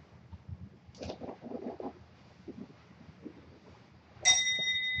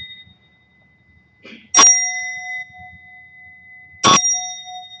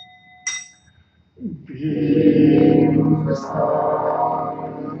 Beings are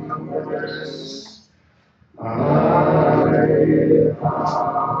numberless. I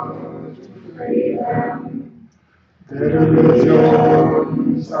vow to free them.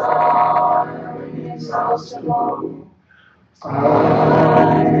 Delusions are inexhaustible.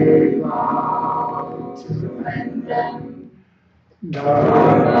 I vow to end them.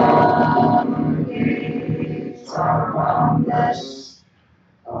 Dharma gates are boundless.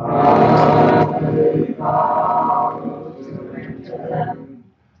 I vow to enter them.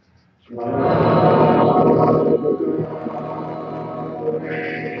 The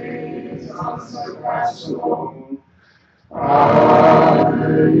way is unsurpassable. I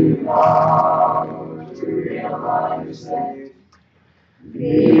vow to realize it.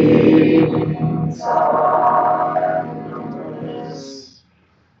 Beings are numberless.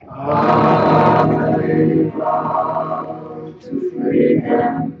 I vow to free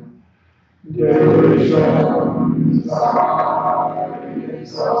them. Delusions are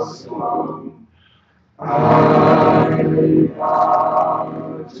inexhaustible. I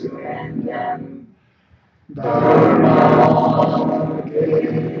vow to end them. Dharma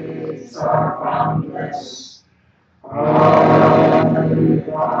gates are boundless. I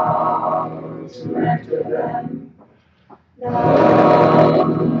vow to enter them. The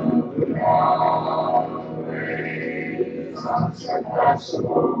way is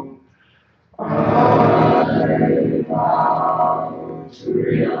unsurpassable. I vow to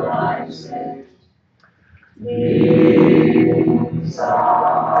realize it. Beings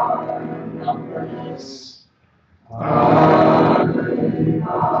are numberless. I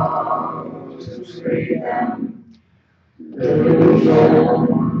vow to free them.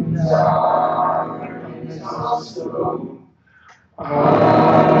 Delusions are inexhaustible. I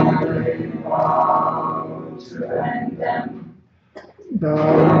vow to end them.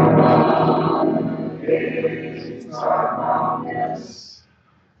 Dharma gates are boundless.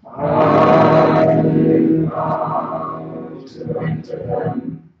 I vow to enter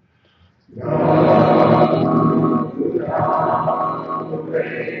them. Buddha, the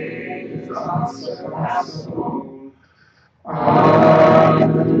way is unsurpassable. I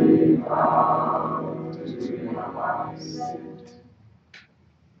vow to realize it.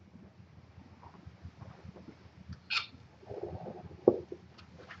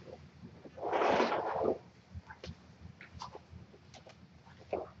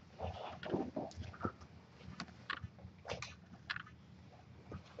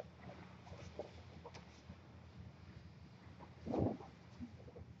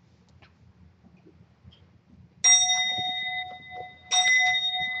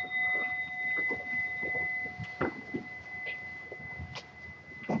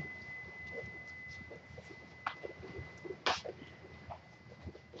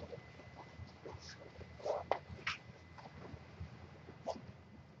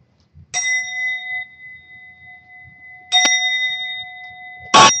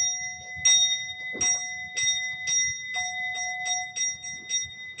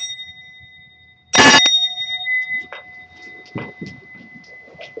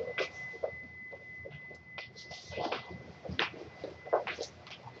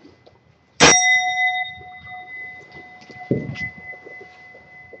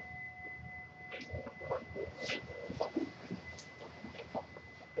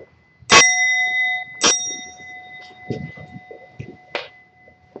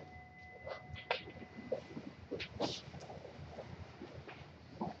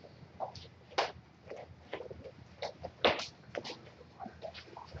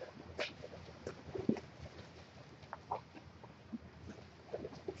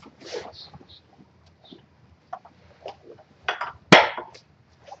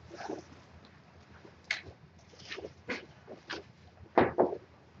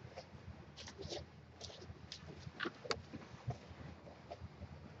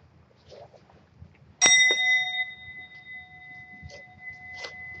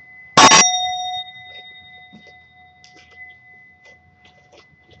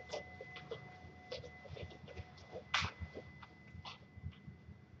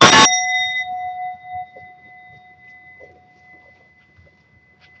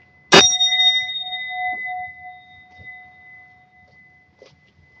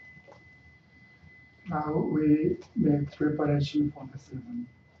 Now we make preparation for the ceremony.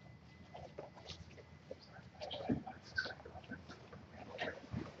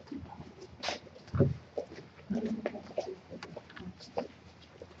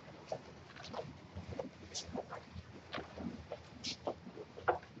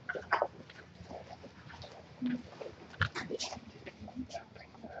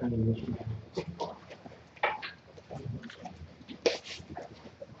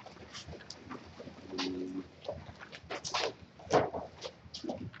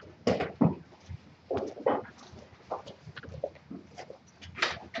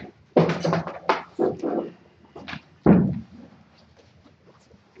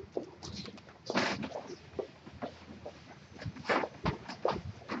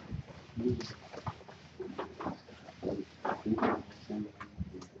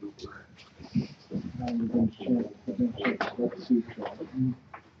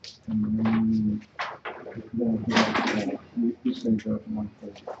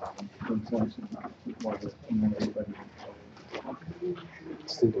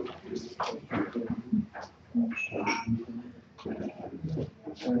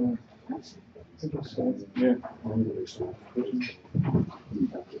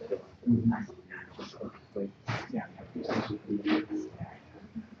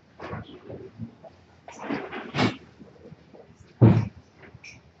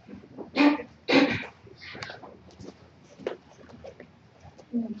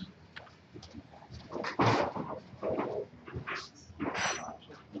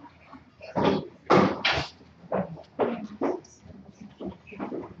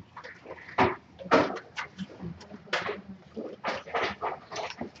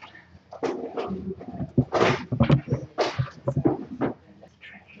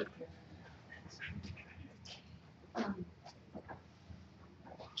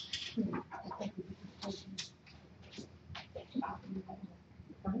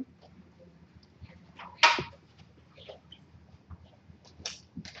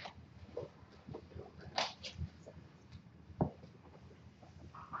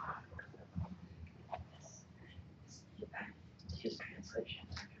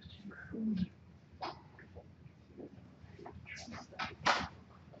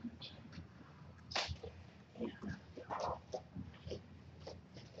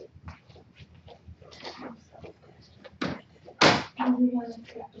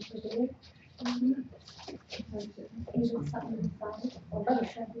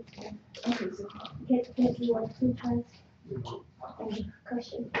 Get you one, two times.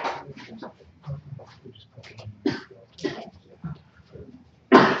 Question.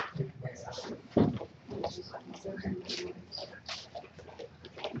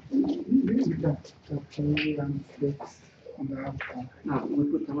 No, we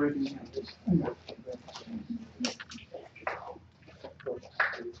put the word in here.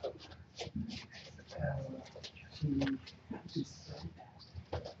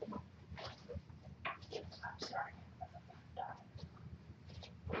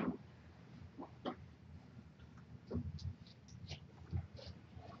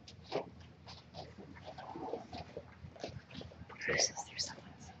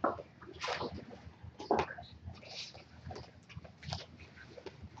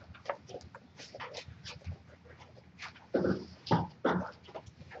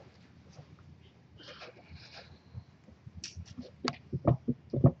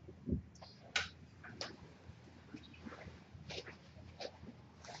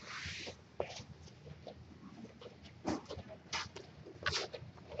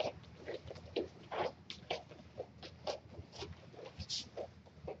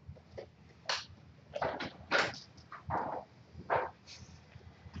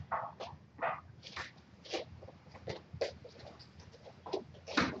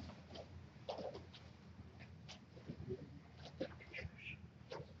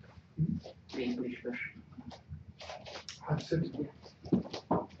 The English version. Absolutely.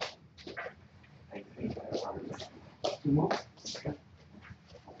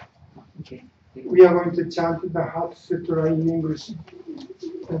 Okay. We are going to chant the Heart Sutra in English.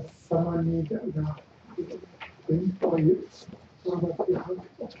 Does someone need the thing for you? So that you have,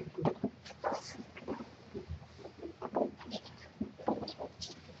 okay, good.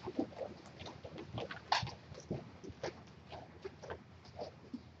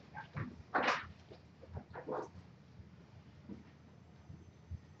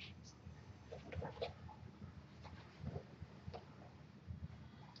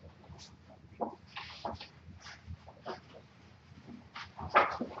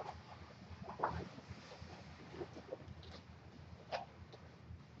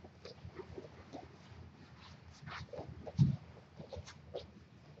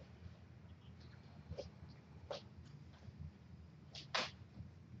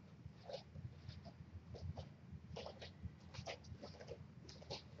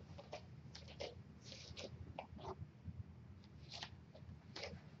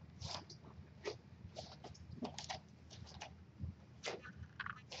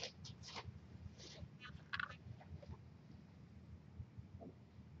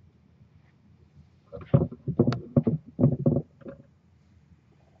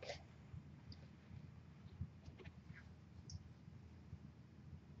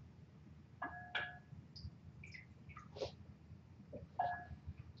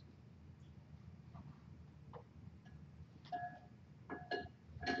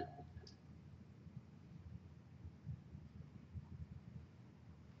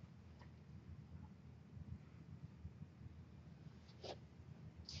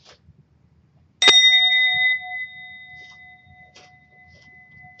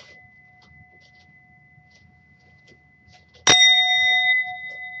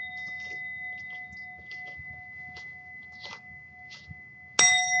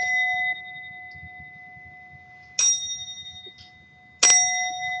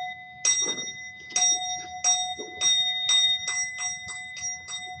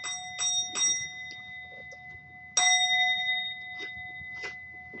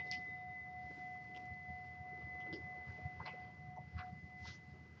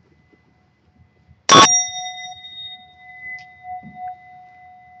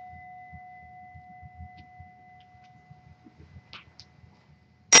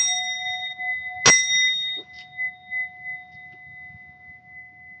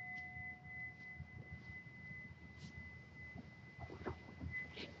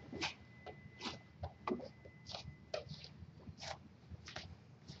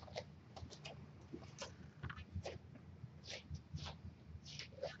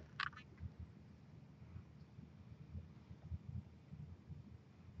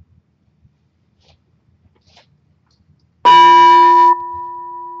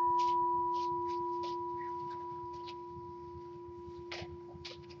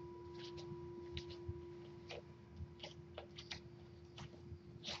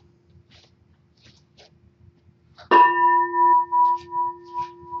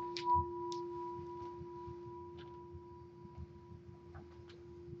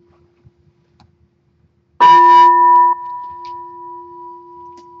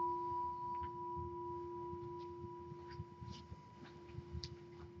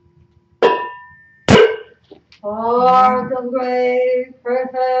 Heart of great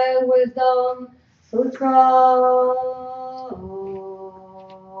perfect wisdom, Sutra.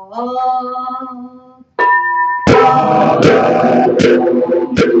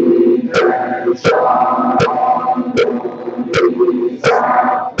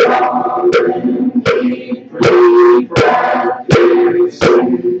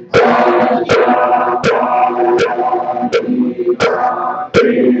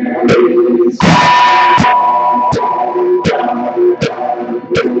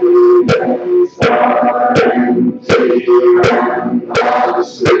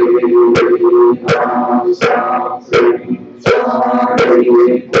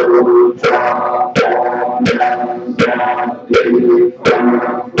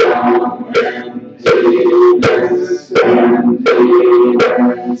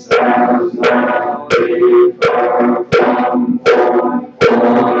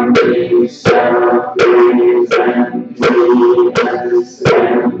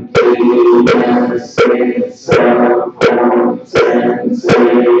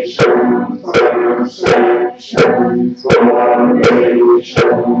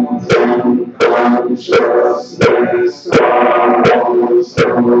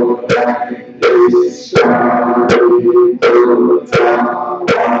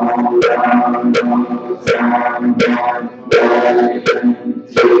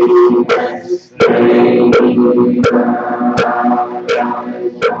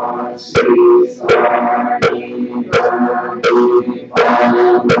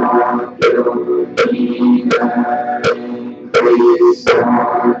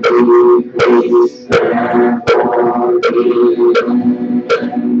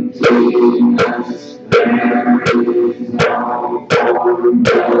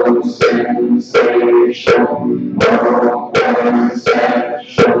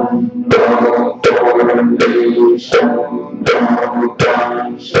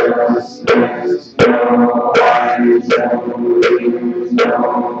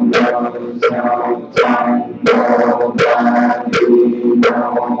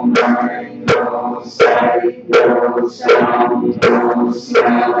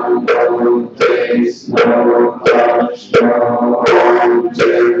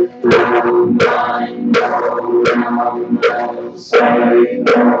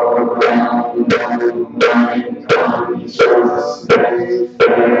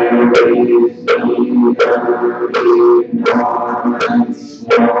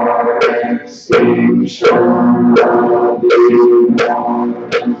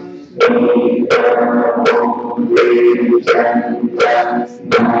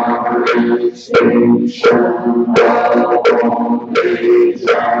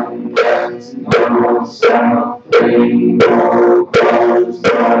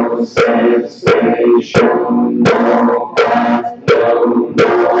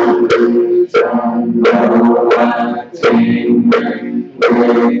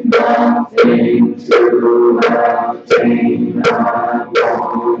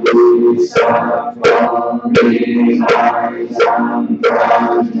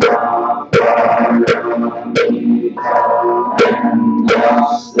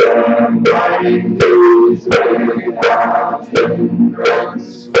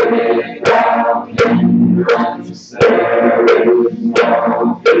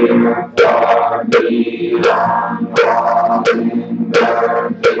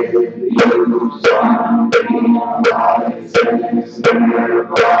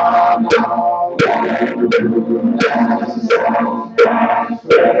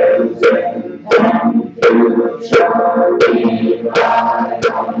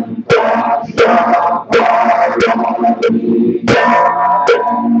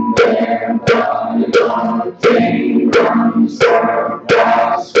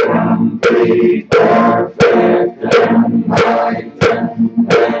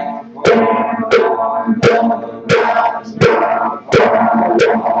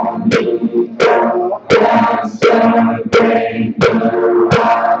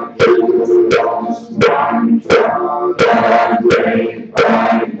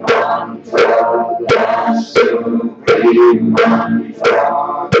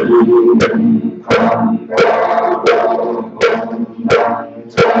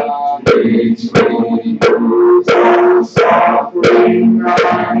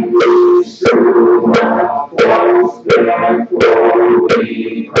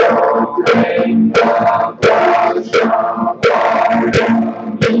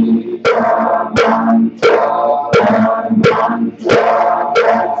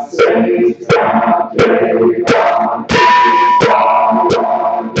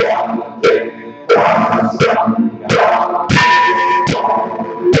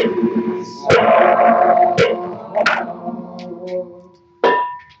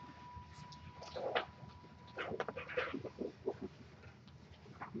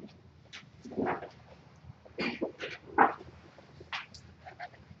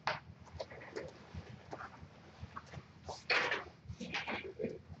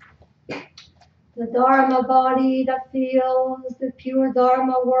 Dharma body that feels the pure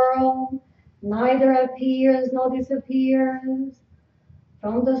Dharma world neither appears nor disappears.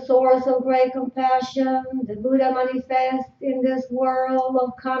 From the source of great compassion, the Buddha manifests in this world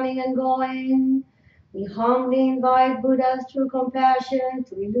of coming and going. We humbly invite Buddha's true compassion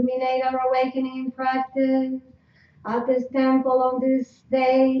to illuminate our awakening practice at this temple on this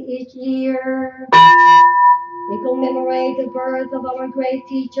day each year. We commemorate the birth of our great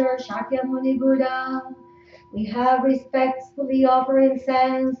teacher, Shakyamuni Buddha. We have respectfully offered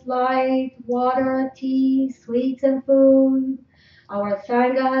incense, light, water, tea, sweets, and food. Our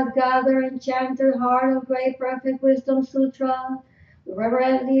Sangha has gathered and chanted Heart of Great Perfect Wisdom Sutra. We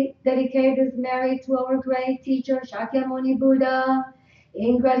reverently dedicate this merit to our great teacher, Shakyamuni Buddha,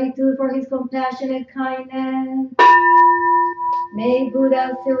 in gratitude for his compassionate kindness. May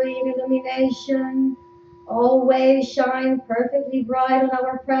Buddha's serene illumination always shine perfectly bright on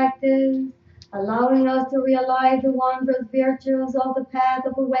our practice, allowing us to realize the wondrous virtues of the path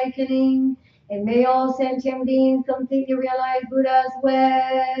of awakening. And may all sentient beings completely realize Buddha's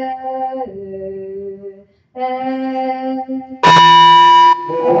way.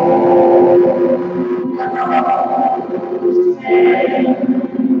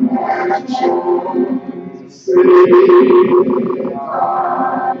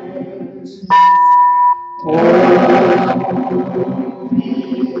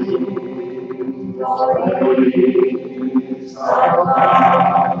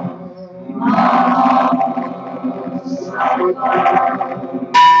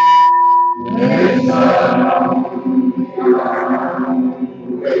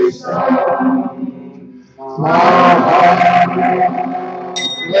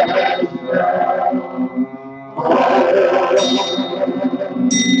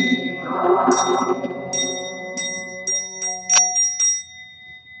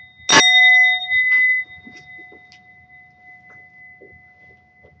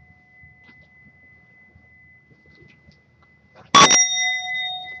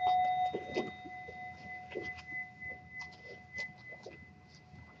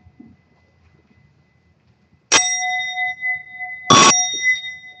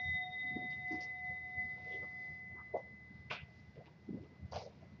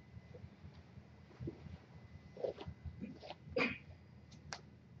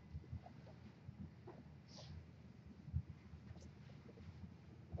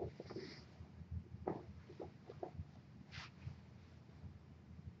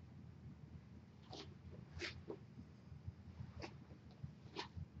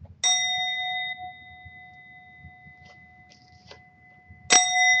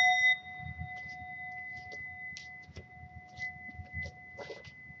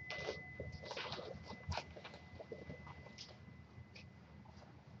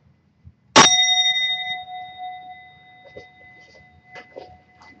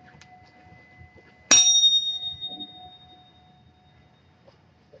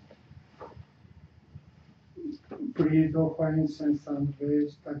 Please offer incense and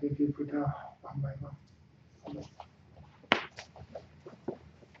raise the Devi Buddha one by one.